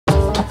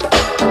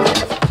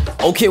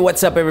Okay,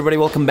 what's up everybody?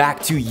 Welcome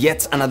back to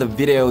yet another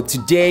video.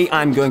 Today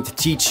I'm going to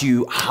teach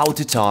you how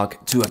to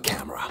talk to a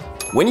camera.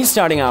 When you're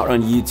starting out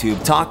on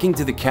YouTube, talking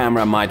to the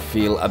camera might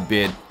feel a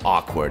bit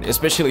awkward,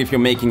 especially if you're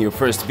making your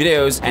first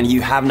videos and you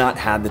have not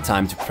had the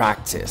time to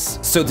practice.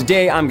 So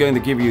today I'm going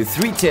to give you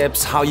 3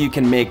 tips how you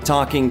can make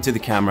talking to the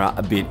camera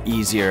a bit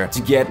easier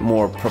to get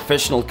more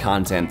professional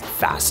content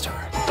faster.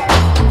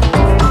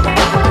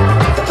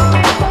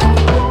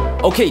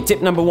 Okay,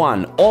 tip number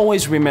 1,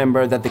 always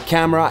remember that the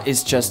camera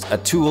is just a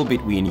tool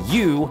between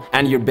you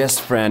and your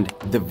best friend,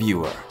 the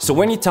viewer. So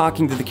when you're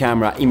talking to the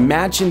camera,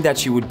 imagine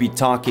that you would be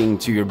talking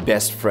to your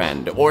best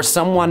friend or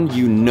someone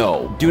you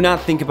know. Do not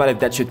think about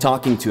it that you're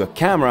talking to a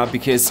camera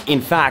because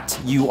in fact,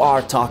 you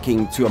are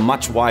talking to a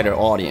much wider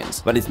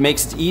audience. But it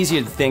makes it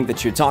easier to think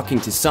that you're talking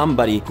to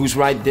somebody who's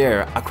right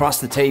there across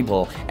the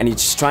table and you're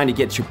just trying to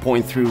get your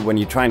point through when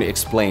you're trying to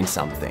explain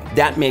something.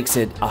 That makes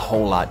it a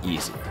whole lot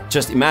easier.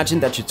 Just imagine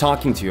that you're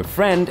talking to your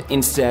friend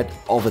instead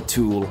of a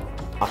tool,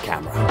 a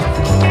camera.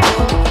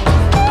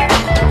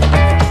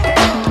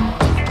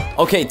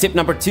 Okay, tip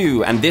number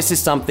 2, and this is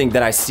something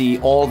that I see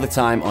all the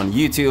time on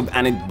YouTube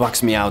and it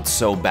bugs me out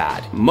so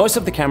bad. Most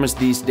of the cameras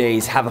these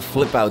days have a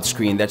flip out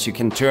screen that you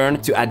can turn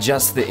to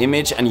adjust the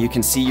image and you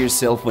can see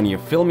yourself when you're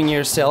filming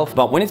yourself.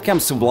 But when it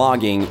comes to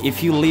vlogging,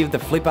 if you leave the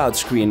flip out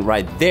screen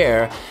right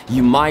there,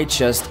 you might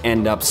just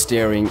end up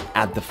staring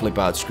at the flip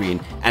out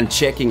screen and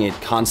checking it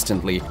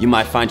constantly. You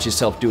might find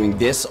yourself doing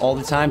this all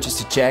the time just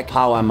to check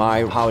how am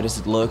I, how does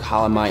it look,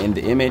 how am I in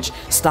the image.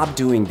 Stop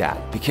doing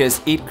that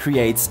because it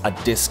creates a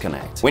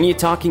disconnect. When you're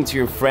talking to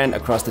your friend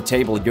across the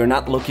table, you're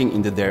not looking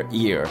into their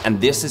ear.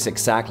 And this is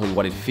exactly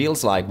what it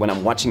feels like when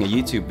I'm watching a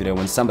YouTube video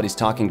when somebody's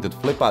talking to the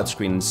flip out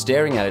screen and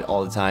staring at it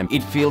all the time.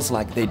 It feels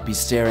like they'd be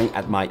staring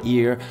at my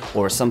ear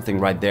or something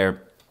right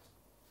there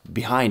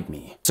behind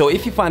me. So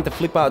if you find the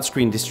flip out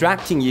screen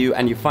distracting you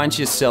and you find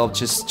yourself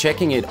just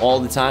checking it all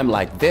the time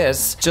like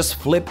this, just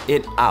flip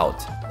it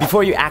out.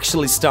 Before you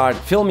actually start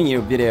filming your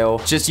video,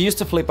 just use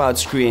the flip out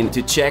screen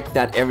to check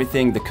that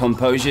everything, the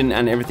composition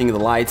and everything, the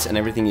lights and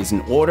everything is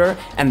in order,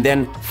 and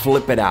then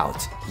flip it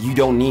out. You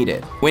don't need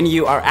it. When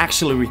you are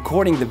actually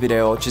recording the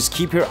video, just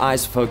keep your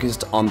eyes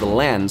focused on the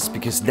lens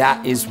because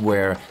that is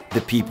where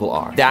the people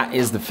are. That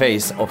is the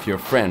face of your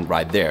friend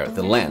right there,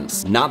 the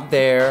lens. Not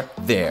there,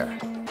 there.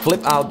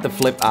 Flip out the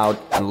flip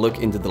out and look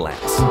into the lens.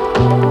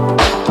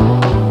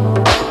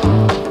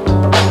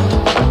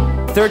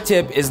 Third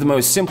tip is the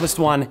most simplest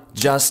one,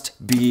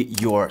 just be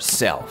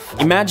yourself.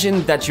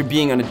 Imagine that you're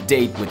being on a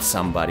date with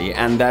somebody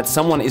and that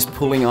someone is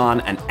pulling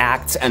on an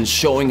act and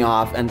showing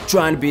off and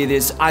trying to be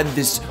this, either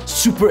this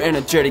super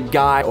energetic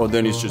guy or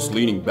then he's just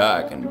leaning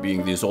back and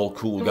being this all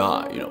cool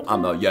guy. You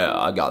know, yeah,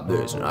 I got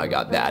this and I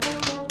got that.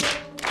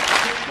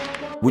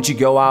 Would you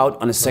go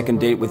out on a second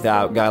date with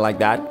a guy like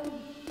that?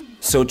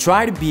 So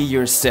try to be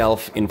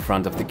yourself in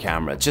front of the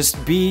camera.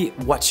 Just be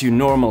what you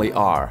normally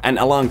are. And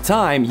along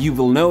time, you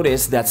will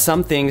notice that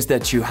some things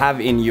that you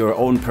have in your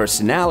own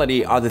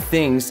personality are the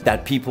things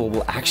that people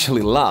will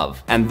actually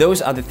love. And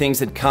those are the things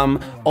that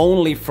come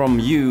only from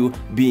you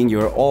being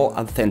your all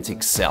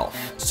authentic self.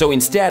 So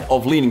instead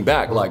of leaning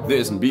back like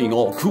this and being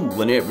all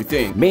cool and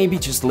everything, maybe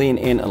just lean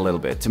in a little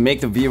bit to make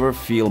the viewer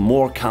feel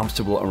more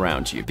comfortable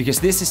around you. Because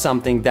this is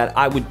something that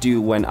I would do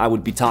when I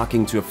would be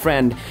talking to a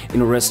friend in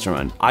a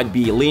restaurant. I'd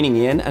be leaning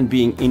in and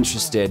being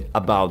interested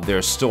about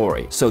their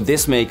story. So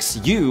this makes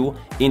you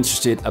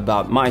interested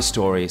about my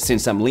story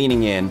since I'm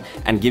leaning in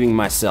and giving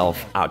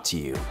myself out to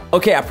you.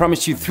 Okay, I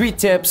promised you 3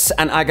 tips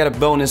and I got a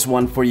bonus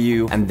one for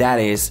you, and that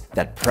is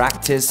that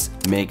practice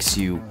makes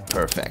you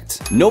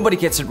perfect. Nobody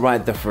gets it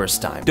right the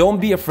first time. Don't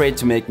be afraid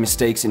to make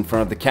mistakes in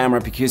front of the camera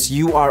because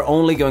you are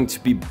only going to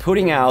be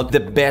putting out the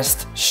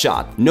best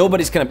shot.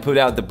 Nobody's gonna put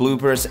out the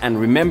bloopers, and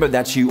remember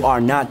that you are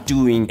not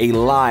doing a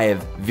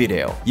live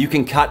video. You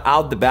can cut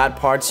out the bad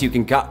parts, you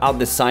can cut out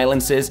the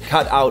silences,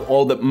 cut out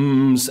all the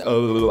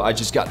oh, I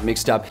just got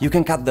mixed up. You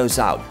can cut those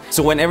out.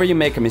 So whenever you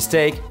make a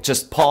mistake,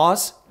 just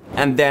pause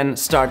and then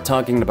start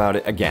talking about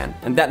it again.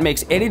 And that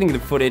makes editing the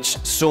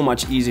footage so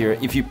much easier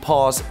if you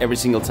pause every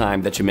single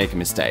time that you make a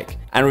mistake.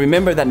 And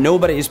remember that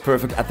nobody is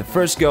perfect at the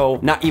first go,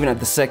 not even at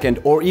the second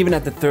or even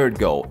at the third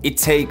go. It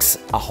takes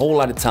a whole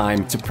lot of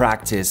time to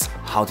practice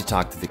how to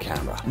talk to the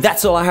camera.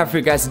 That's all I have for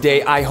you guys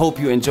today. I hope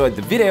you enjoyed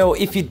the video.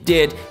 If you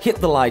did, hit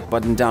the like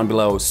button down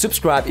below,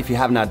 subscribe if you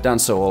have not done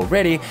so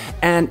already,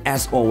 and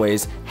as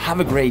always, have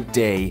a great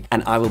day,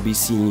 and I will be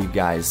seeing you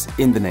guys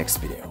in the next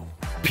video.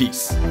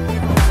 Peace.